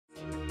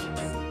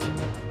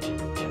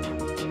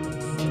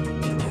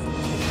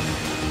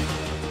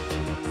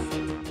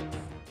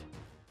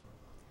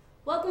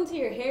Welcome to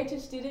your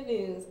Heritage Student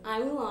News.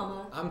 I'm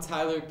Ulama. I'm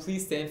Tyler.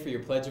 Please stand for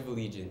your Pledge of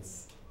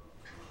Allegiance.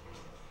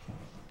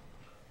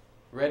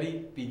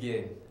 Ready?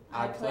 Begin.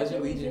 I pledge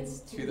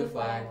allegiance to the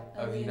flag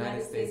of the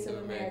United States of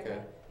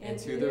America and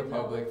to the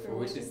republic for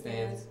which it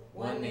stands,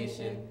 one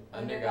nation,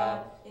 under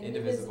God,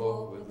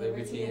 indivisible, with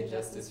liberty and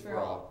justice for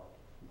all.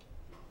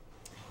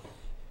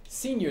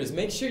 Seniors,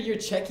 make sure you're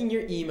checking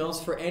your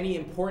emails for any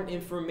important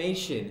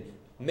information.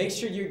 Make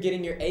sure you're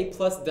getting your A+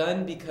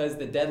 done because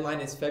the deadline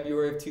is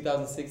February of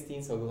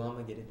 2016, so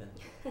Ulama, get it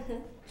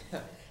done.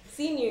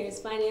 Seniors,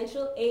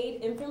 Financial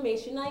Aid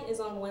Information Night is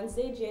on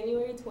Wednesday,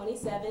 January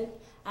 27th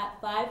at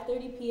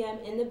 5:30 p.m.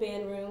 in the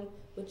band room,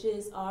 which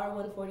is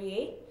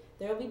R148.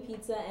 There will be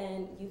pizza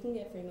and you can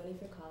get free money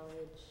for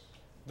college.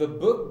 The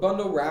book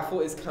bundle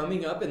raffle is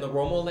coming up in the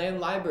Romoland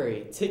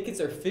Library.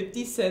 Tickets are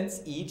 50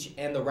 cents each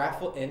and the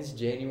raffle ends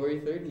January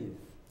 30th.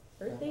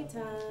 Birthday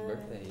time.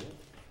 Birthday, yeah.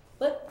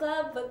 Book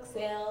club, book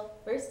sale,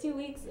 first 2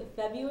 weeks of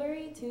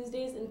February,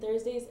 Tuesdays and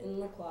Thursdays in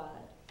La Quad.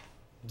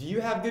 Do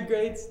you have good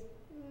grades?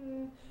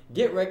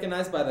 Get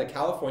recognized by the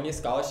California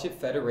Scholarship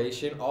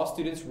Federation. All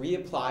students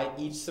reapply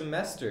each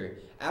semester.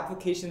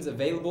 Applications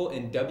available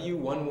in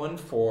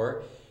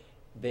W114.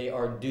 They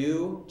are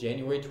due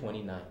January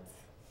 29th.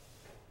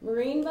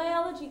 Marine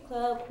Biology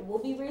Club will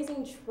be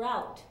raising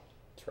trout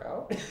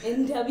Trout?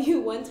 in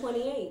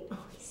W128.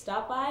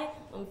 Stop by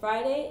on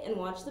Friday and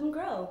watch them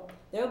grow.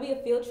 There will be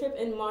a field trip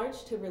in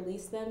March to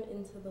release them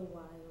into the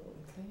wild.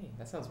 Okay,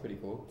 that sounds pretty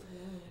cool.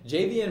 Yeah.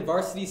 JV and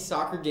varsity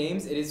soccer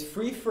games, it is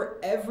free for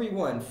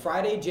everyone.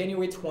 Friday,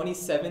 January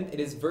 27th, it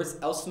is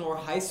versus Elsinore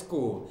High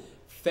School.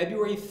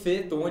 February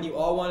 5th, the one you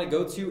all want to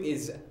go to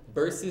is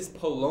versus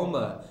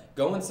Paloma.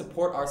 Go and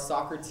support our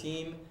soccer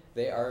team.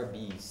 They are a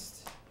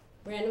beast.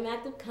 Random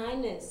Act of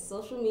Kindness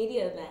social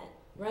media event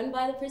run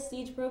by the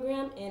Prestige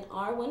program in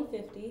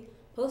R150.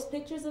 Post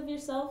pictures of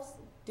yourselves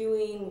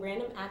doing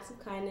random acts of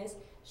kindness.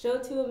 Show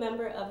to a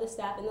member of the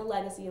staff in the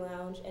Legacy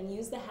Lounge and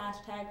use the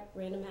hashtag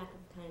Random Act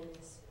of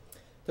Kindness.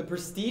 The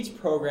Prestige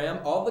program,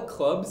 all the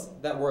clubs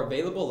that were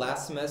available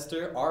last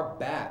semester are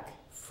back.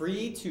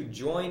 Free to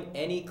join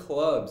any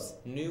clubs,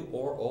 new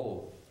or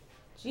old.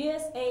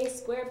 GSA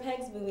Square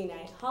Pegs Movie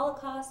Night,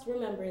 Holocaust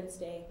Remembrance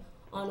Day.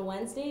 On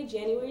Wednesday,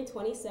 January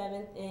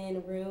 27th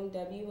in room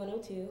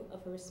W102,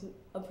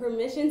 a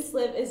permission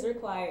slip is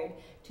required.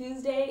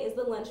 Tuesday is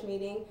the lunch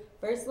meeting.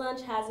 First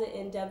lunch has it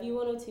in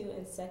W102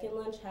 and second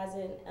lunch has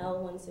it in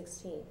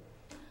L116.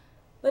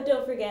 But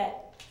don't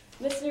forget,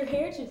 Mr.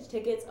 Heritage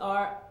tickets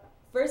are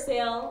for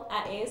sale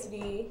at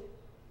ASB.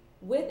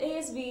 With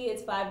ASB,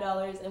 it's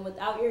 $5, and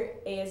without your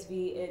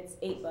ASB, it's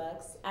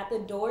 $8. At the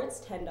door, it's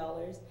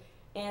 $10.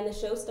 And the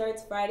show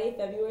starts Friday,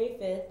 February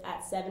 5th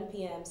at 7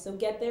 p.m. So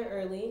get there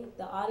early.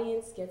 The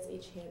audience gets a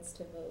chance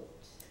to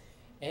vote.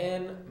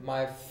 And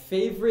my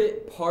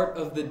favorite part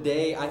of the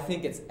day, I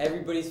think it's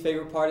everybody's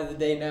favorite part of the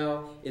day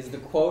now, is the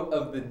quote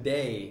of the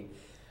day.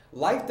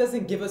 Life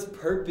doesn't give us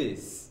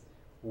purpose.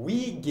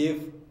 We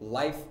give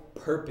life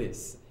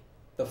purpose.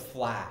 The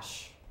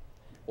Flash.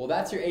 Well,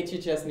 that's your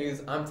HHS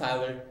News. I'm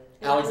Tyler.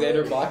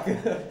 Alexander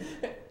Baca.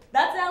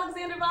 That's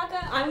Alexander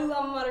Baca. I'm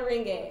Ulama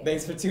Mataringe.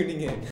 Thanks for tuning in.